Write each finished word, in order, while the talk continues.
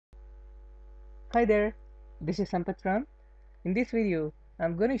Hi there, this is Sampath. In this video,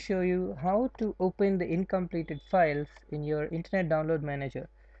 I'm going to show you how to open the incompleted files in your Internet Download Manager.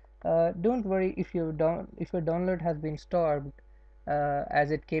 Don't worry if your download has been stopped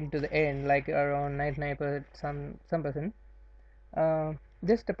as it came to the end, like around 99% some percent.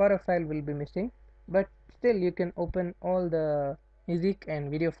 Just a part of file will be missing, but still you can open all the music and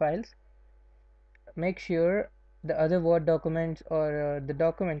video files. Make sure the other Word documents or the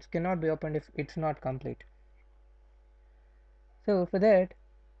documents cannot be opened if it's not complete. So for that,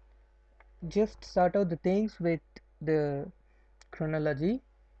 just start out the things with the chronology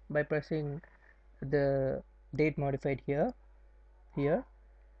by pressing the date modified here.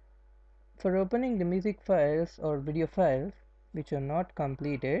 For opening the music files or video files which are not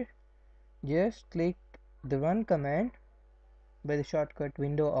completed, just click the run command by the shortcut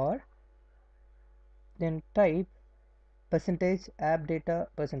window R, then type percentage app data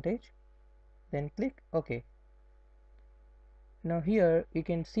percentage, then click OK. Now here you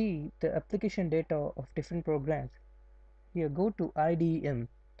can see the application data of different programs. Here go to IDM,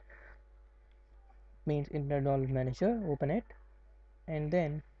 means Internet Download Manager, open it, and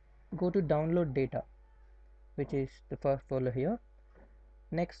then go to download data, which is the first folder here.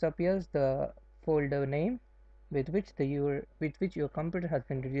 Next appears the folder name with which your computer has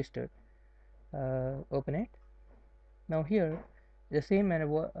been registered. Open it. Now here, the same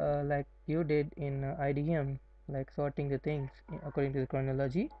manner like you did in IDM, like sorting the things according to the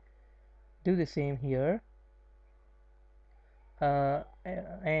chronology, do the same here,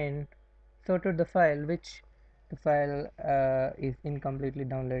 and sort out the file which the file is incompletely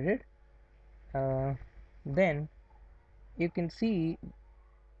downloaded. Then you can see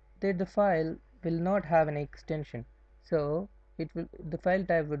that the file will not have an extension, so the file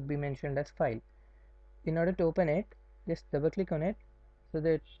type would be mentioned as file. In order to open it, just double click on it so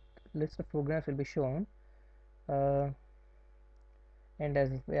that list of programs will be shown, uh, and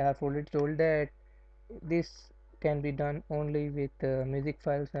as I have already told that this can be done only with music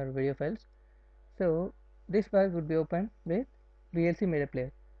files or video files. So this file would be opened with VLC Media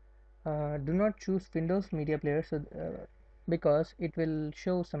Player. Do not choose Windows Media Player because it will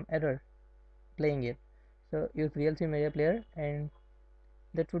show some error playing it. So use VLC Media Player and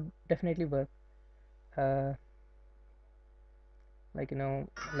that would definitely work. Uh, like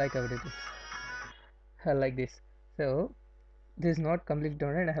like I would do like this. So this is not completely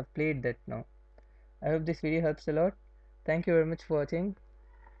done and I have played that now. I hope this video helps a lot. Thank you very much for watching.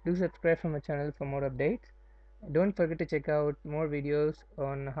 Do subscribe for my channel for more updates. Don't forget to check out more videos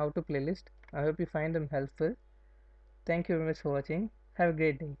on how to playlist. I hope you find them helpful. Thank you very much for watching. Have a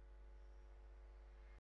great day.